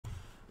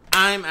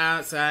I'm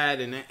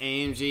outside in the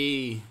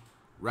AMG,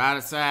 right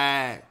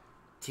outside,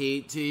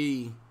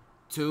 TT,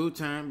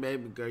 two-turn,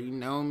 baby girl, you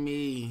know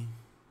me.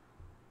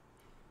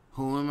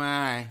 Who am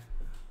I?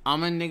 All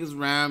my niggas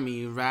around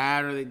me,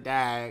 ride or they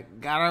die.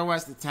 Gotta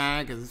watch the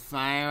time, cause it's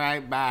flying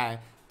right by.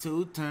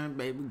 Two-turn,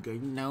 baby girl,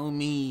 you know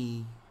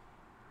me.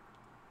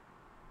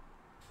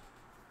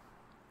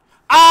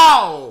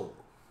 Oh!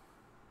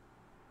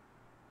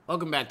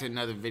 Welcome back to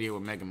another video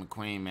with Megan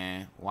McQueen,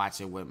 man. Watch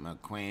it with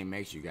McQueen.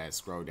 Make sure you guys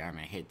scroll down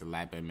and hit the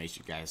like button. Make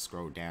sure you guys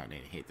scroll down and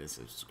hit the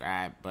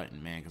subscribe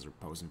button, man, because we're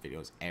posting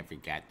videos every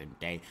goddamn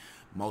day,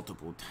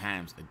 multiple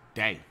times a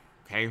day,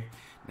 okay?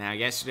 Now,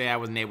 yesterday I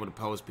wasn't able to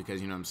post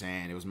because, you know what I'm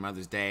saying, it was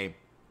Mother's Day,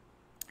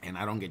 and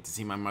I don't get to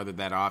see my mother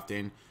that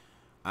often,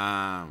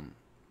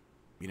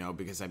 you know,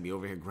 because I be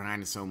over here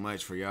grinding so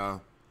much for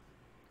y'all.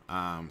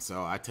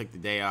 So I took the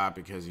day off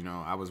because, you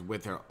know, I was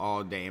with her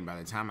all day, and by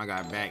the time I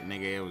got back,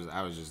 nigga,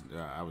 I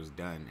was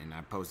done. And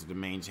I posted the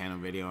main channel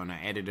video, and I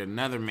edited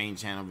another main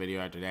channel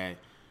video after that,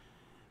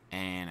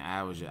 and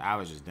I was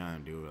just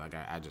done, dude. Like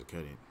I just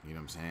couldn't, you know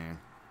what I'm saying?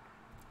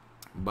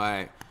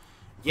 But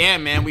yeah,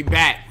 man, we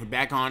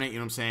back on it, you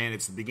know what I'm saying?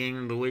 It's the beginning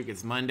of the week,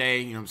 it's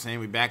Monday, you know what I'm saying?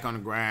 We back on the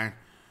grind,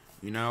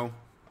 you know?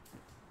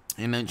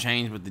 Ain't nothing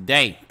changed with the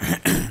day.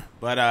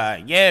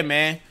 But yeah,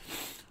 man.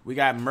 We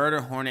got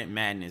Murder Hornet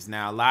Madness.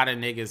 Now, a lot of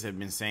niggas have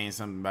been saying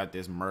something about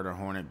this Murder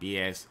Hornet BS. You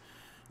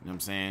know what I'm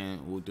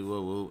saying? Woo do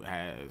a woo.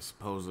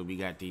 Supposedly we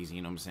got these,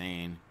 you know what I'm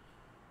saying,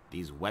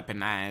 these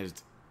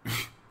weaponized,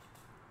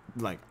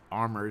 like,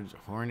 armored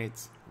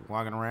hornets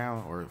walking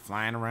around or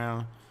flying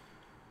around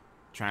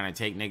trying to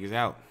take niggas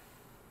out.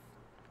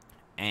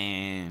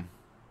 And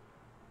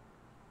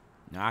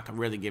now I could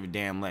really give a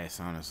damn less,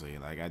 honestly.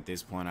 Like, at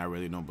this point, I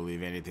really don't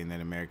believe anything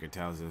that America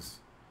tells us.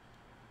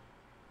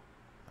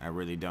 I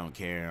really don't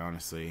care,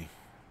 honestly.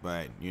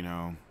 But, you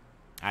know,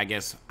 I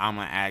guess I'm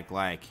going to act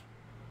like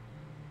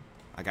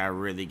I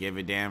really give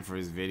a damn for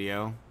this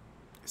video.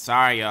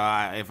 Sorry,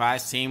 y'all. If I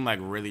seem, like,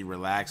 really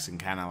relaxed and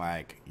kind of,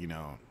 like, you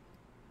know,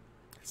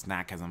 it's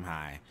not because I'm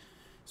high.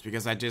 It's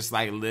because I just,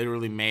 like,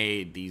 literally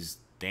made these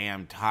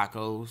damn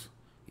tacos,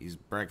 these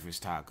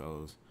breakfast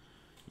tacos.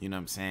 You know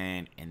what I'm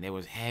saying? And they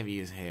was heavy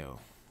as hell.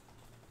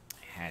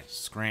 Had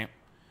scrimp,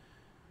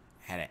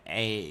 had an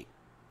egg,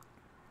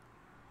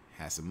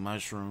 had some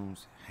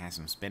mushrooms, had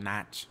some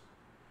spinach,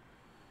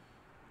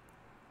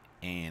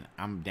 and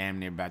I'm damn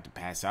near about to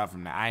pass out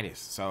from the itis.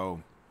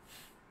 So,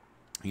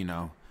 you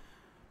know,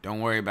 don't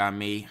worry about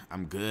me.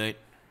 I'm good.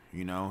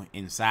 You know,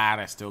 inside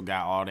I still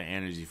got all the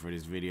energy for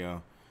this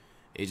video.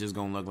 It's just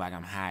gonna look like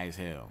I'm high as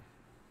hell,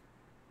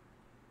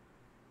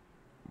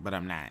 but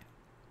I'm not.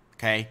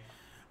 Okay?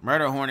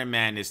 Murder Hornet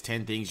Madness,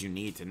 10 things you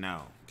need to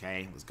know.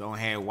 Okay? Let's go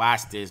ahead and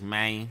watch this,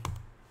 man.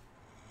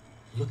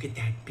 Look at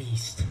that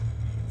beast.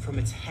 From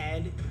its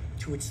head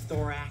to its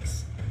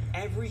thorax,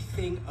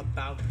 everything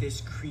about this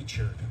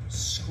creature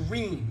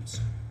screams,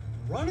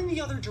 run in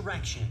the other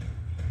direction.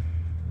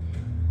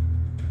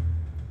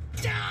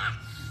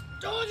 Ah!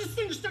 Oh, this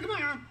thing is stuck in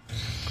my arm.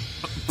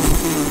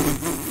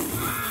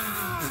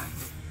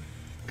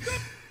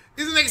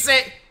 This nigga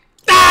say,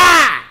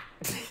 ah!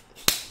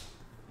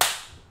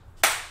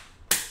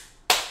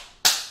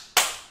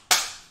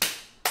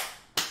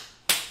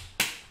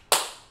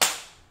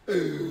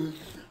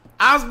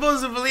 I'm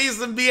supposed to believe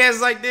some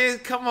BS like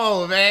this? Come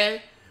on, man.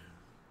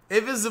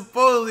 If it's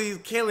supposedly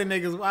killing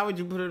niggas, why would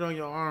you put it on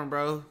your arm,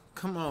 bro?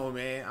 Come on,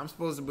 man. I'm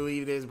supposed to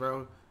believe this,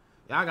 bro.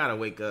 Y'all gotta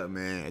wake up,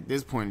 man. At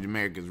this point,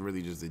 America's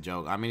really just a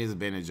joke. I mean, it's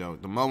been a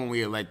joke. The moment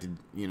we elected,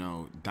 you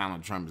know,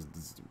 Donald Trump,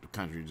 the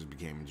country just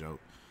became a joke.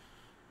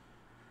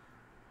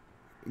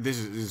 This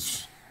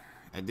is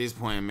at this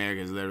point,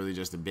 America is literally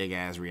just a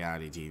big-ass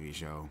reality TV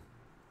show.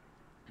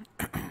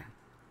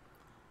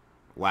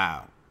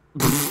 Wow.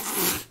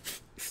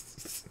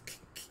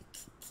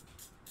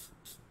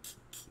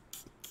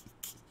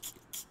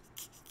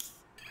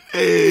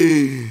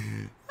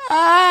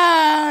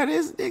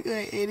 This nigga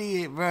an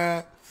idiot,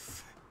 bro.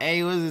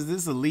 Hey, what is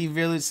this, a Leaf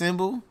Village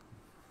symbol?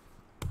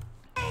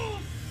 Oh,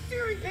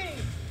 searing pain.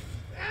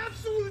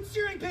 Absolute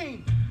searing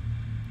pain.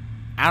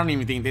 I don't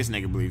even think this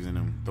nigga believes in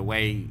him. The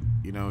way,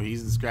 you know,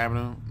 he's describing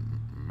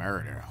him.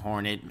 Murder,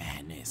 Hornet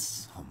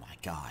Madness. Oh my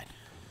God.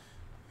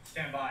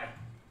 Stand by.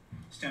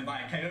 Stand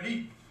by.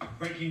 Coyote,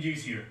 breaking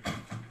news here.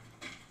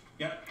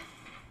 Yep.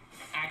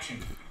 Action.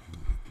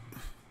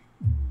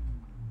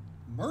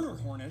 Murder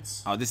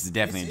hornets. Oh, this is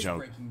definitely a joke.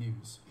 Breaking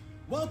news.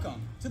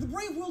 Welcome to the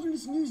Brave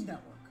Wilderness News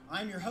Network.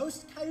 I'm your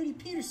host, Coyote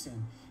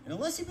Peterson. And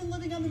unless you've been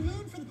living on the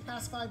moon for the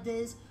past 5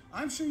 days,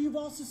 I'm sure you've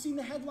also seen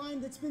the headline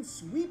that's been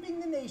sweeping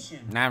the nation.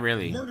 Not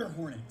really. Murder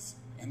hornets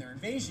and their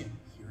invasion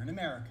here in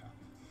America.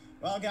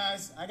 Well,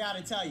 guys, I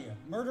gotta tell you,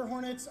 murder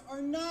hornets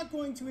are not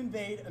going to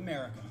invade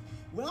America.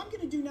 What I'm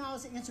gonna do now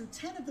is answer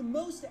 10 of the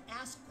most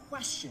asked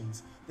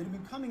questions that have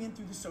been coming in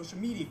through the social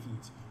media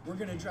feeds. We're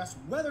gonna address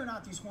whether or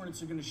not these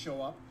hornets are gonna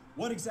show up,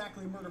 what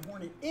exactly a murder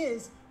hornet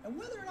is, and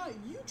whether or not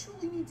you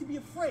truly need to be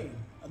afraid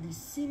of these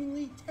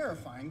seemingly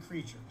terrifying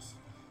creatures.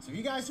 So if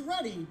you guys are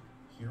ready,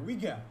 here we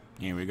go.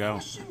 Here we go.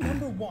 Question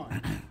number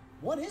 1.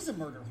 what is a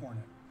murder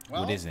hornet?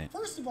 Well, What is it?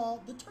 first of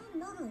all, the term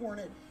murder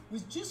hornet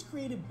was just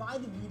created by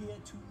the media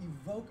to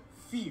evoke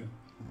fear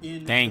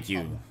in Thank the you.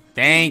 public.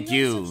 Thank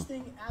There's no you. such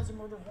thing as a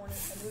murder hornet,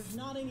 and there's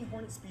not any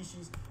hornet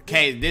species.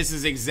 Okay, this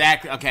is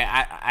exactly okay.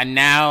 I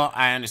now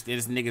I understand.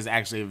 This nigga's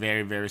actually a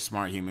very, very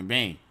smart human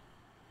being.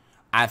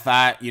 I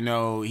thought, you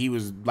know, he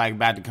was like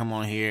about to come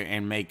on here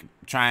and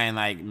try and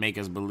like make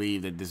us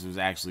believe that this was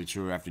actually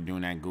true after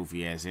doing that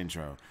goofy ass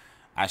intro.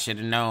 I should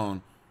have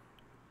known,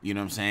 you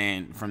know what I'm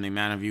saying, from the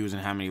amount of views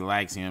and how many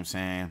likes, you know what I'm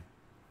saying,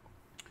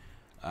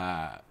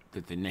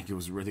 that the nigga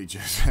was really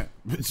just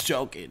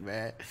joking,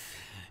 man.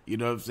 You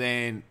know what I'm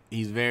saying?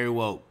 He's very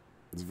woke.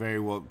 He's a very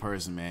woke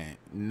person, man.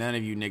 None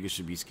of you niggas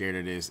should be scared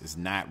of this. It's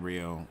not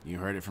real. You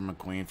heard it from a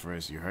queen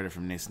first. You heard it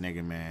from this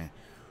nigga, man.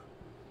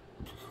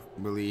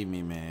 Believe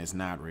me, man, it's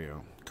not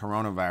real.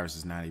 Coronavirus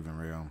is not even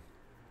real.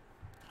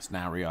 It's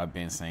not real. I've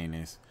been saying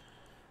this.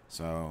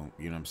 So,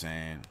 you know what I'm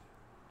saying?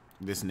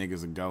 This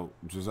nigga's a goat.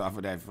 Just off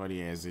of that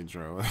funny ass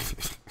intro.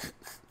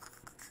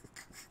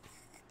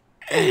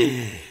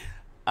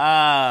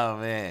 Oh,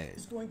 man.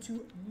 Is going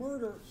to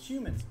murder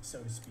humans,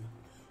 so to speak.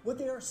 What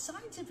they are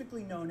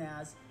scientifically known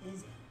as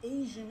is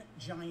Asian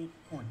giant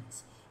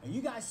hornets. Now,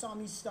 you guys saw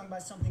me stung by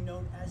something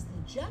known as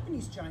the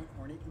Japanese giant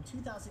hornet in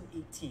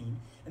 2018,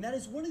 and that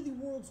is one of the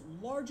world's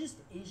largest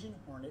Asian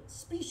hornet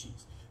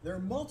species. There are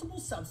multiple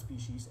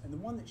subspecies, and the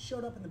one that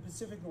showed up in the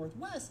Pacific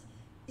Northwest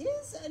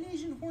is an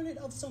Asian hornet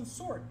of some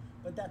sort,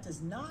 but that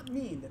does not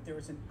mean that there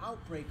is an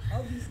outbreak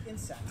of these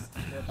insects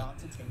that are about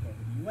to take over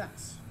the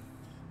U.S.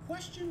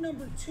 Question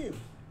number 2,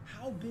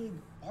 how big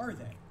are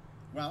they?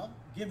 Well,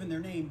 given their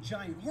name,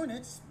 giant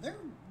hornets, they're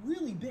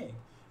really big.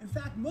 In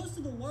fact, most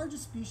of the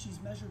largest species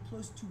measure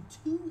close to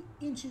 2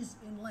 inches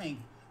in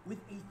length with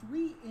a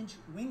 3-inch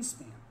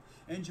wingspan.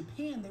 And in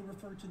Japan, they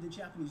refer to the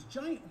Japanese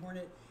giant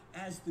hornet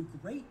as the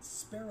great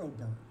sparrow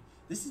bird.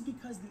 This is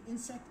because the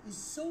insect is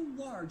so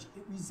large,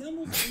 it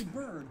resembles a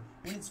bird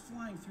when it's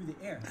flying through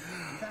the air.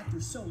 In fact,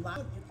 they're so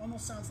loud, it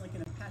almost sounds like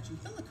an Apache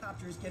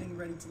helicopter is getting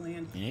ready to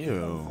land and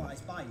it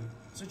flies by you.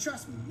 So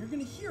trust me, you're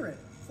going to hear it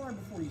far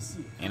before you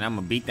see it. And I'm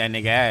going to beat that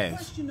nigga ass.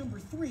 Question number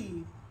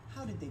 3,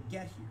 how did they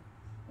get here?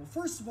 Well,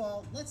 first of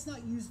all, let's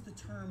not use the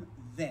term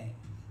they.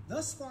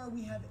 Thus far,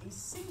 we have a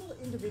single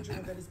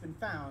individual that has been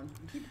found.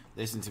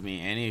 Listen to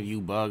me. Any of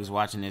you bugs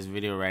watching this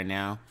video right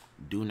now,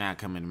 do not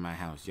come into my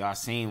house. Y'all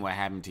seen what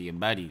happened to your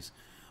buddies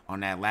on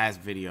that last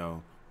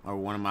video or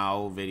one of my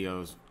old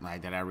videos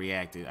like that I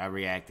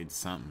reacted to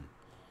something.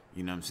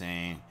 You know what I'm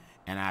saying?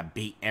 And I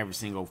beat every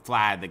single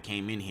fly that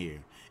came in here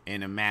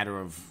in a matter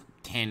of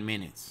 10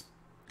 minutes.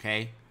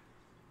 Okay?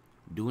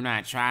 Do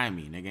not try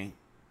me, nigga.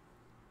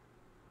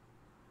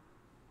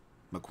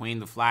 McQueen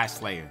the Fly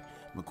Slayer.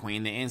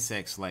 McQueen the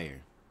Insect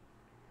Slayer.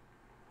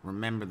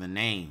 Remember the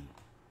name.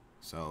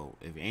 So,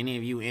 if any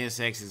of you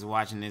insects is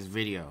watching this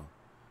video,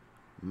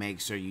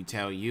 make sure you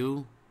tell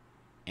you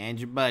and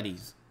your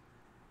buddies,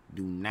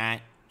 do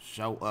not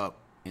show up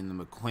in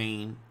the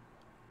McQueen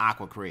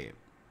Aqua Crib.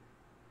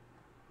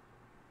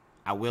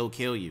 I will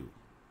kill you.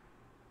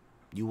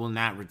 You will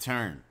not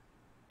return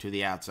to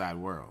the outside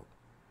world.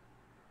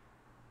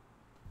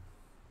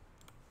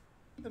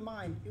 Keep in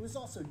mind, it was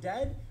also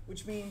dead,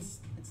 which means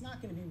it's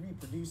not going to be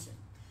reproducing.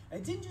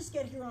 And it didn't just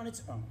get here on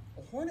its own.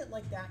 A hornet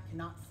like that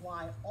cannot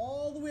fly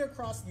all the way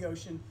across the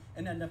ocean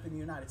and end up in the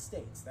United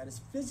States. That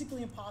is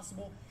physically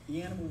impossible.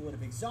 The animal would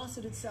have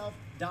exhausted itself,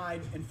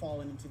 died, and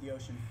fallen into the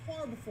ocean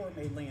far before it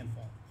made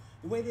landfall.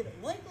 The way that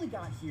it likely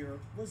got here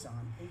was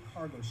on a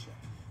cargo ship.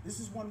 This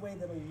is one way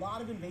that a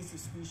lot of invasive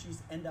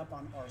species end up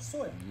on our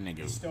soil. Nigga,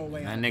 they stow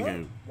away on a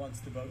boat. Once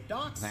the boat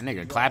docks, that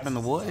nigga clapping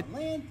the wood?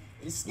 Land,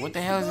 what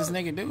the hell is this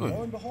nigga doing?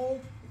 Lo and behold,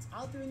 it's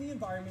out there in the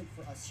environment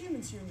for us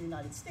humans here in the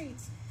United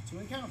States to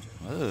encounter.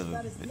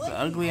 It's an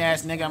ugly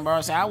ass nigga, bro.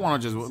 So I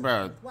want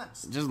to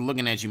just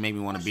looking at you make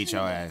me want to beat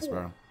your ass,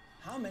 bro.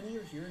 How many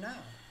are here now?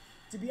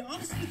 To be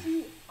honest with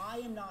you, I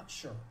am not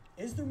sure.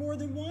 Is there more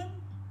than one?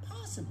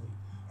 Possibly.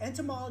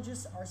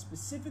 Entomologists are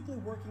specifically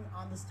working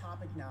on this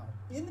topic now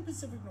in the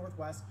Pacific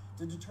Northwest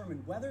to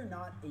determine whether or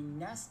not a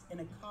nest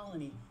in a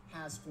colony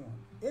has formed.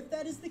 If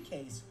that is the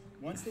case,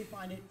 once they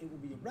find it, it will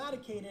be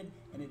eradicated,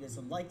 and it is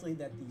unlikely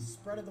that the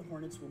spread of the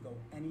hornets will go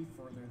any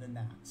further than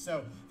that.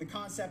 So the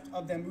concept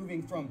of them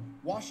moving from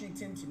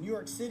Washington to New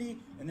York City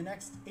in the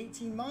next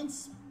 18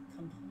 months,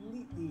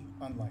 completely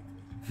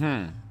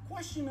unlikely.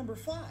 Question number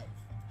 5,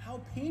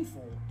 how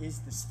painful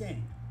is the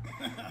sting?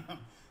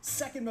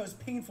 Second most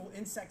painful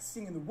insect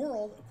sting in the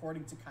world,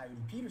 according to Coyote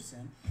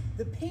Peterson.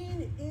 The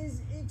pain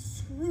is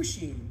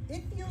excruciating.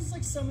 It feels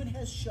like someone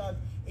has shoved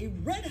a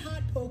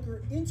red-hot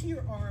poker into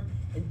your arm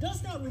and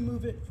does not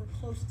remove it for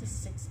close to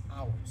 6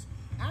 hours.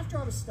 After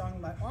I was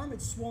stung, my arm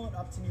had swollen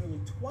up to nearly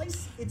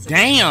twice its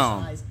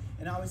original size,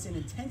 and I was in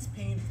intense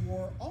pain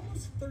for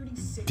almost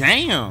 36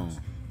 hours.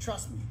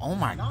 Trust me. Oh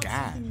my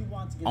God.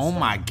 Oh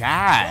my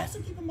God.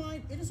 Also keep in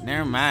mind, it is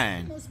never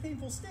mind. The most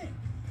painful sting.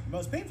 The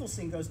most painful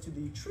sting goes to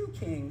the true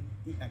king,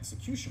 the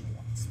executioner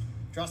wasp.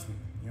 Trust me,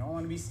 you don't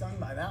want to be stung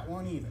by that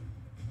one either.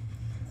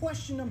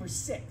 Question number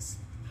 6,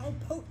 how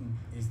potent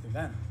is the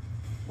venom?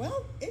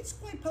 Well, it's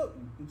quite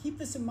potent, and keep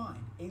this in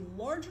mind. A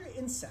larger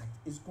insect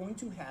is going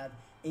to have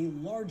a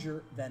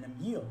larger venom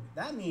yield.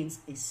 That means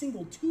a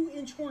single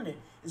 2-inch hornet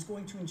is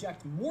going to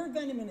inject more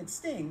venom in its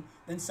sting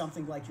than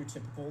something like your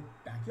typical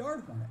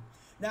backyard hornet.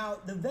 Now,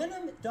 the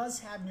venom does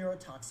have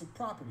neurotoxic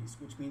properties,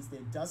 which means that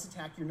it does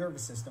attack your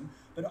nervous system,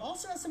 but it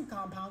also has some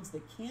compounds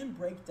that can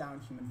break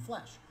down human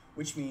flesh,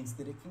 which means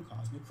that it can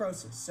cause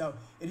necrosis. So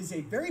it is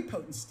a very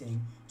potent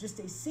sting. Just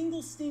a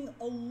single sting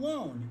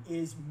alone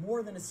is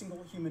more than a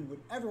single human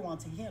would ever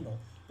want to handle.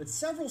 But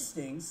several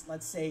stings,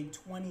 let's say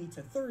 20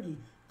 to 30,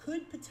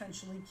 could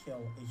potentially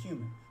kill a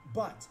human.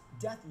 But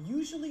death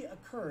usually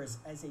occurs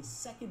as a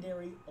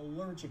secondary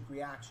allergic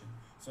reaction.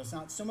 So it's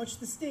not so much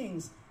the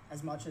stings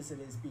as much as it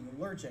is being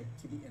allergic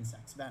to the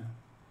insect's venom.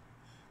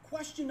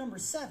 Question number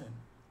 7.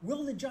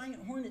 Will the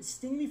giant hornet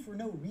sting me for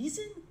no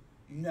reason?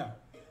 No.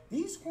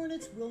 These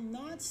hornets will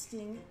not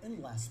sting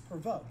unless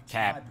provoked.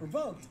 By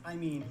provoked, I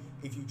mean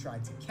if you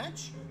tried to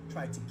catch,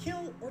 tried to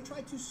kill, or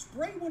tried to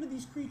spray one of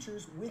these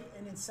creatures with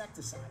an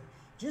insecticide.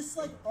 Just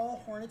like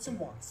all hornets and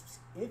wasps,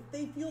 if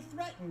they feel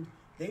threatened,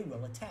 they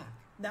will attack.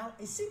 Now,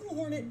 a single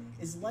hornet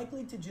is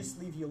likely to just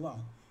leave you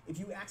alone. If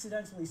you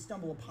accidentally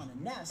stumble upon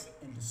a nest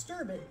and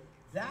disturb it,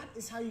 that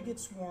is how you get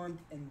swarmed,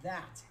 and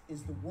that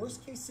is the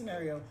worst case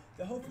scenario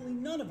that hopefully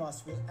none of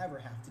us will ever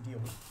have to deal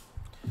with.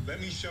 Let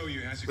me show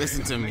you how to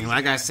Listen to me.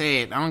 Like I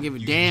said, I don't give a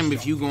damn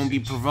if you gonna be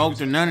provoked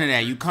or none of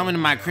that. You come into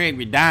my crib,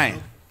 you're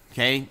dying.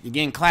 Okay? You're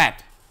getting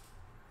clapped.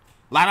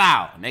 Loud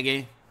out,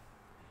 nigga.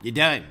 You're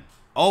done.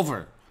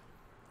 Over.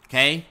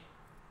 Okay?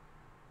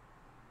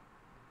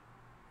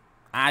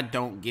 I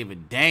don't give a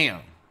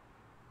damn.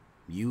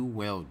 You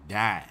will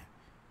die.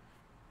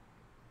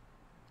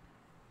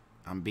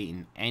 I'm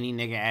beating any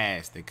nigga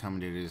ass that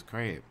come to this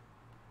crib.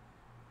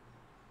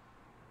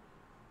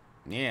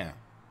 Yeah.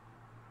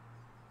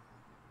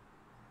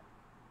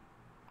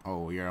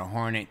 Oh, you're a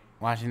hornet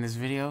watching this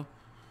video?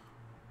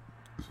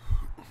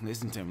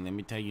 Listen to me. Let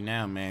me tell you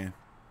now, man.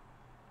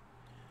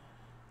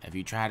 If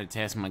you try to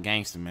test my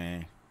gangster,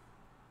 man,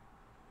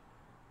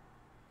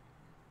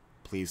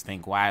 please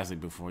think wisely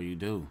before you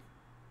do.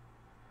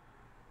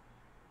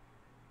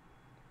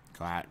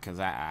 Because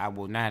I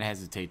will not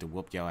hesitate to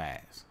whoop your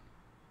ass.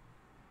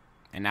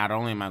 And not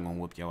only am I going to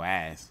whoop your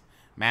ass,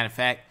 matter of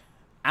fact,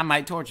 I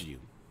might torture you.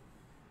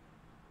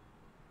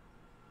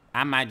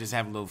 I might just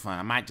have a little fun.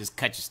 I might just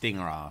cut your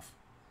stinger off.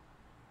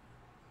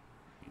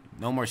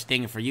 No more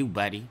stinging for you,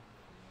 buddy.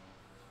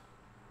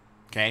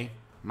 Okay?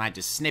 Might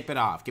just snip it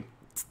off.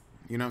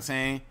 You know what I'm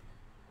saying?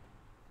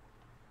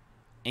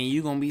 And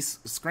you going to be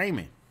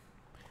screaming.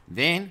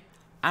 Then,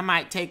 I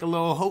might take a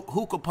little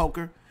hookah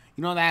poker.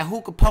 You know that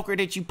hookah poker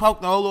that you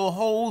poke the little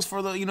holes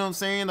for the, you know what I'm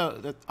saying,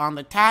 on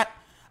the top?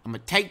 I'm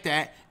going to take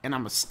that, and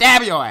I'm going to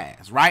stab your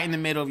ass right in the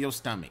middle of your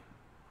stomach.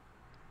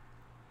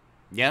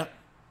 Yep.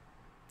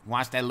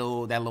 Watch that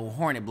little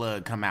hornet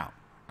blood come out.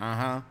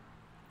 Uh-huh.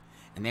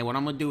 And then what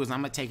I'm going to do is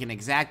I'm going to take an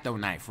X-Acto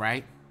knife,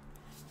 right?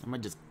 I'm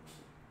going to just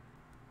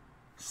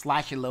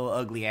slice your little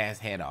ugly ass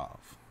head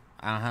off.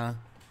 Uh-huh.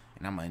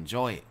 And I'm going to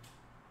enjoy it.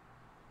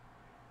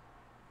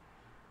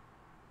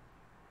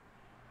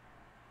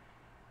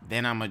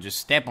 Then I'm going to just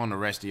step on the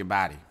rest of your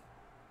body.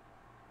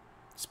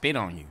 Spit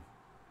on you.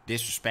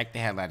 Disrespect the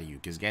hell out of you.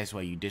 Because guess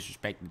what? You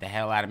disrespected the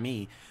hell out of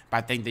me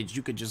by thinking that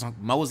you could just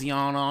mosey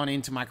on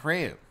into my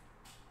crib.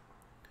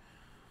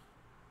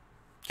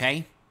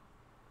 Okay?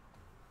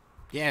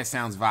 Yeah, it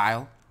sounds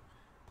vile.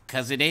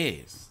 Because it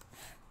is.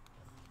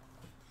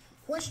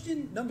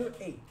 Question number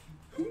 8.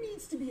 Who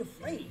needs to be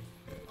afraid?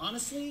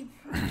 Honestly,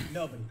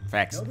 nobody.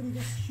 Facts. Nobody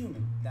that's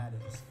human, that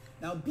is.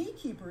 Now,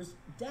 beekeepers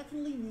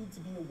definitely need to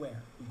be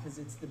aware because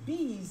it's the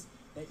bees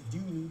that do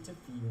need to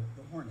fear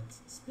the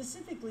hornets.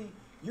 Specifically,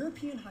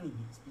 European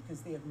honeybees,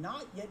 because they have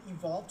not yet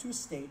evolved to a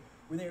state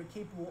where they are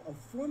capable of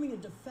forming a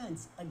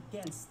defense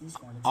against these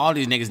hornets. All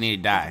these niggas need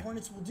to die. What the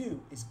hornets will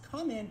do is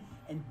come in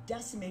and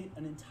decimate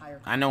an entire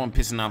colony. I know I'm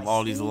pissing off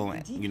all these little,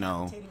 you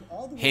know,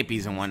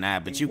 hippies and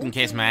whatnot, but you can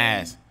kiss my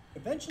ass.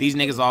 These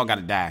niggas all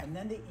gotta die. And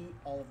then they eat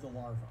all of the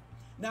larvae.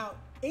 Now,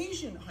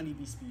 Asian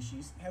honeybee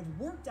species have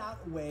worked out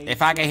a way.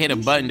 If I could hit a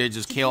button to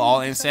just kill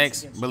all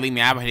insects, believe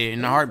me, I would hit it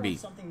in a heartbeat.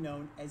 Something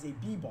known as a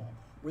bee bulb,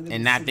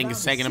 and not think a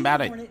second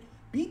about it.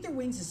 Beat their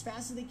wings as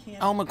fast as they can.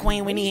 Oh,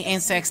 McQueen, we need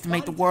insects to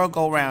make the world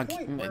go round.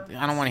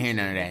 I don't want to hear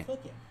none of that.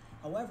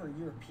 However,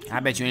 European I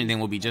bet you anything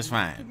will be just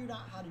fine. Figured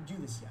out how to do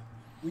this yet,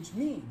 which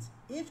means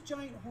if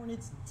giant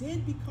hornets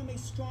did become a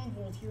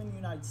stronghold here in the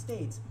United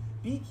States,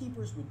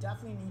 beekeepers would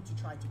definitely need to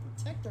try to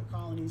protect their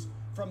colonies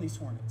from these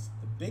hornets.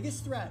 The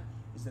biggest threat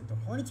is that the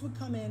hornets would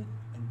come in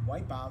and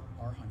wipe out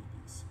our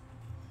honeybees.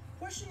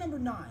 Question number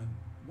 9.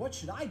 What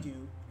should I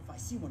do if I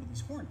see one of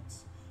these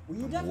hornets? Well,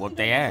 you definitely don't want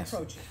to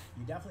approach it.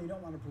 You definitely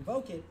don't want to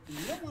provoke it, and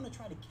you don't want to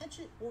try to catch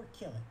it or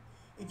kill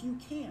it. If you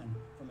can,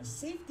 from a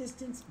safe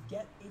distance,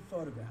 get a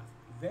photograph.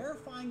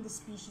 Verifying the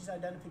species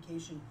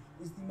identification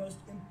is the most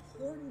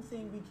important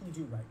thing we can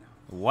do right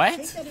now. What?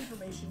 Take that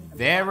information and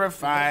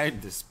verify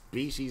the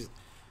species.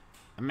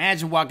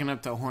 Imagine walking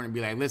up to a hornet and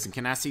be like, listen,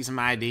 can I see some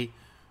ID?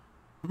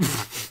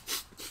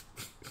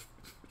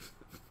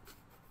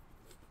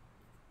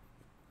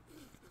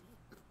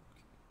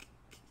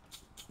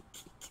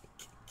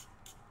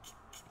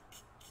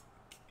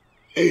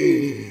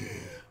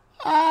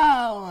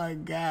 Oh my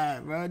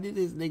God, bro.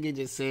 This nigga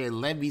just said,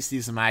 let me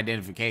see some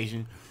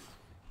identification.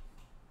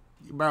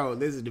 Bro,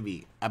 listen to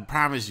me. I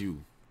promise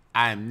you,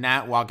 I am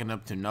not walking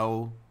up to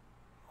no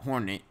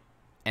Hornet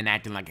and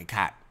acting like a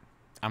cop.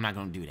 I'm not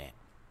gonna do that.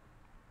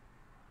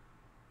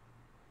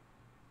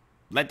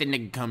 Let the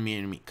nigga come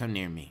near me. Come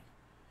near me.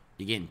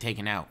 You're getting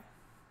taken out.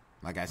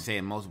 Like I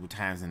said multiple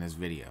times in this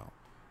video.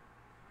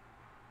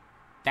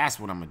 That's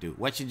what I'm gonna do.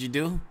 What should you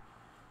do? You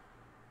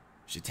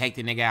should take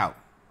the nigga out.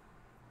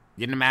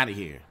 Get him out of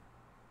here.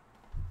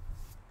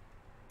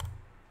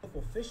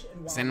 Fish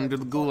and send him to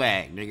the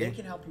gulag, nigga. They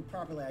can help you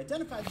properly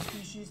identify the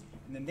species,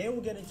 and then they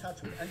will get in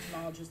touch with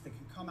entomologists that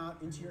can come out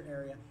into your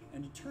area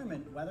and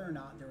determine whether or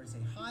not there is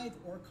a hive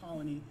or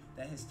colony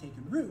that has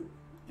taken root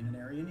in an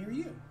area near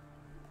you.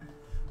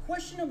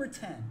 Question number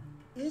 10.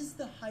 Is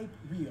the hype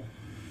real?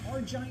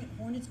 Are giant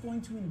hornets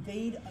going to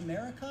invade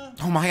America?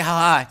 Oh my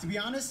God. To be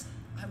honest,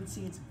 I would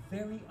say it's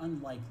very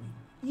unlikely.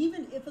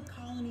 Even if a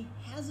colony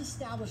has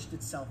established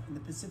itself in the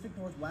Pacific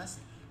Northwest,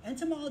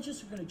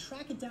 entomologists are going to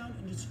track it down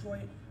and destroy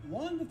it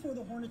long before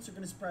the hornets are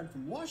going to spread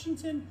from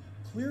Washington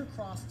clear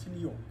across to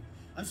New York.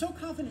 I'm so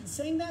confident in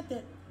saying that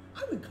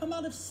I would come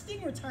out of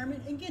sting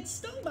retirement and get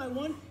stung by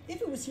one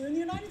if it was here in the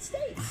United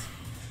States.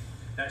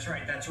 That's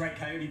right,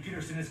 Coyote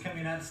Peterson is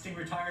coming out of sting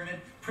retirement.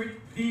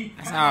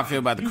 That's how I feel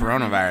about the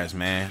coronavirus,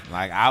 man.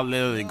 Like, I'll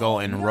literally go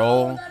and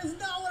roll.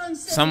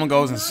 Someone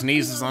goes and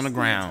sneezes on the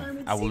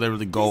ground, I will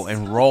literally go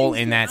and roll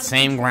in that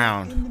same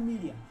ground. In the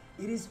media,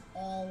 it is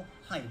all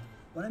hype.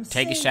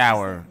 Take a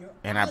shower,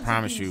 and I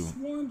promise you,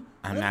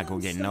 I'm not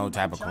gonna get no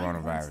type of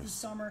coronavirus.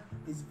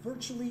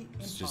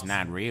 It's just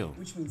not real.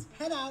 Which means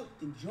head out,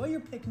 enjoy your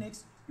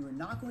picnics. You are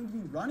not going to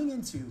be running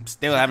into.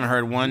 Still haven't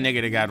heard one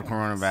nigga that got the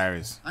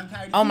coronavirus.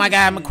 Oh my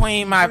God,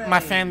 McQueen, my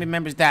family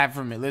members died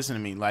from it. Listen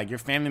to me, like, your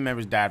family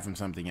members died from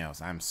something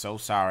else. I'm so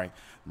sorry.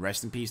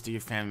 Rest in peace to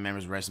your family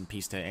members. Rest in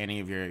peace to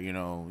any of your, you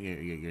know,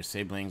 your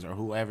siblings or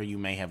whoever you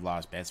may have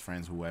lost, best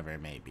friends, whoever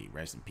it may be.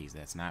 Rest in peace.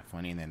 That's not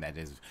funny, and then that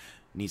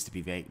needs to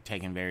be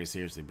taken very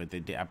seriously. But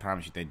I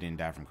promise you, they didn't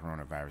die from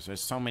coronavirus.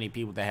 There's so many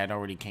people that had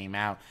already came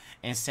out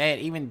and said,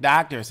 even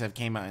doctors have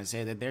came out and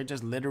said that they're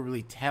just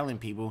literally telling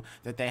people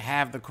that they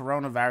have the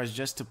coronavirus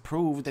just to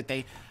prove that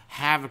they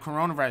have the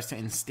coronavirus, to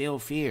instill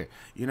fear.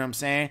 You know what I'm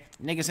saying?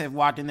 Niggas have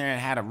walked in there and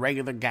had a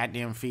regular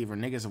goddamn fever.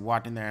 Niggas have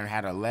walked in there and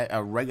had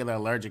a regular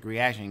allergic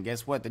reaction. And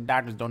guess what? The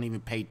doctors don't even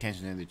pay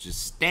attention and they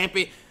just stamp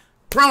it.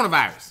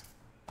 Coronavirus.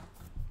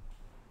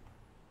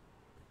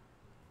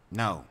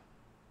 No.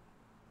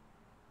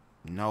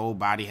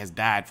 Nobody has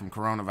died from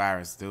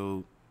coronavirus,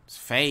 dude. It's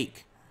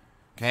fake.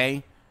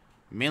 Okay?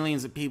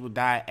 Millions of people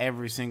die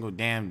every single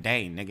damn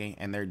day, nigga.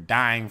 And they're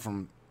dying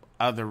from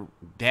other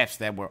deaths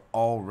that were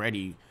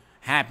already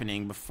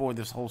happening before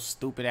this whole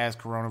stupid ass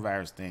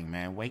coronavirus thing,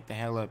 man. Wake the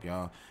hell up,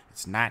 y'all.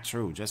 It's not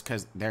true. Just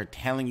because they're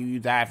telling you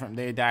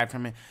they died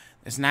from it,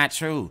 it's not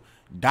true.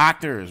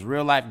 Doctors,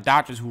 real life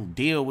doctors who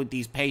deal with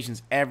these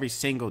patients every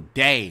single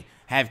day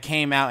have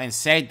came out and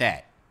said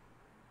that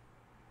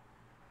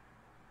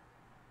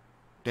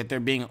they're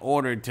being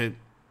ordered to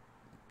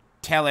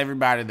tell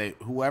everybody that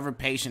whoever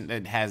patient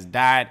that has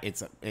died,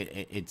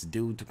 it's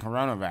due to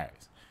coronavirus.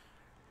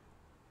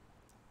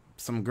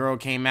 Some girl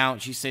came out.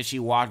 She said she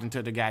walked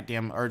into the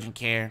goddamn urgent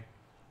care.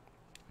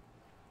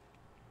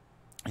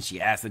 And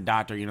she asked the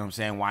doctor, you know what I'm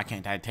saying, why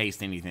can't I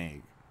taste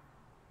anything?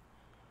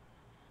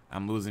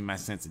 I'm losing my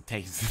sense of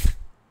taste.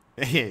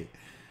 The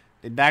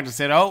doctor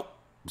said, oh,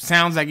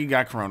 sounds like you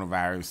got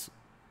coronavirus.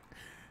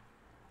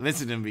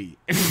 Listen to me.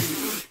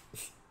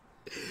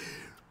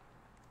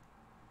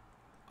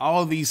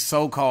 All these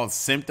so-called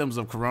symptoms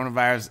of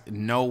coronavirus,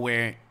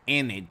 nowhere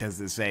in it does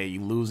it say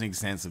you losing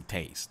sense of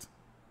taste.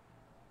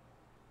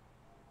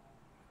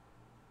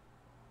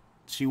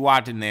 She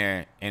walked in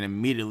there and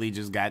immediately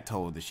just got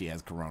told that she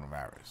has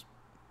coronavirus.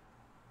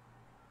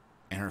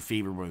 And her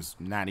fever was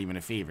not even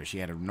a fever. She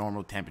had a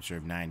normal temperature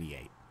of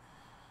 98.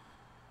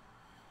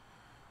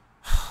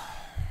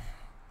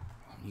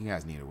 You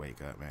guys need to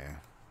wake up, man.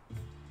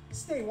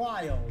 Stay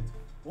wild.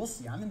 We'll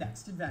see on the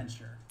next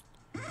adventure.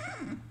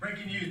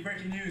 Breaking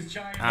news,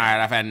 giant. All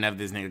right, I've had enough of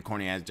this nigga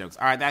corny ass jokes.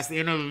 All right, that's the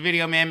end of the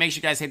video, man. Make sure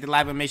you guys hit the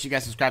like button. Make sure you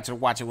guys subscribe to the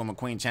Watch It with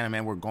McQueen channel,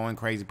 man. We're going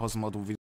crazy. Posting multiple videos.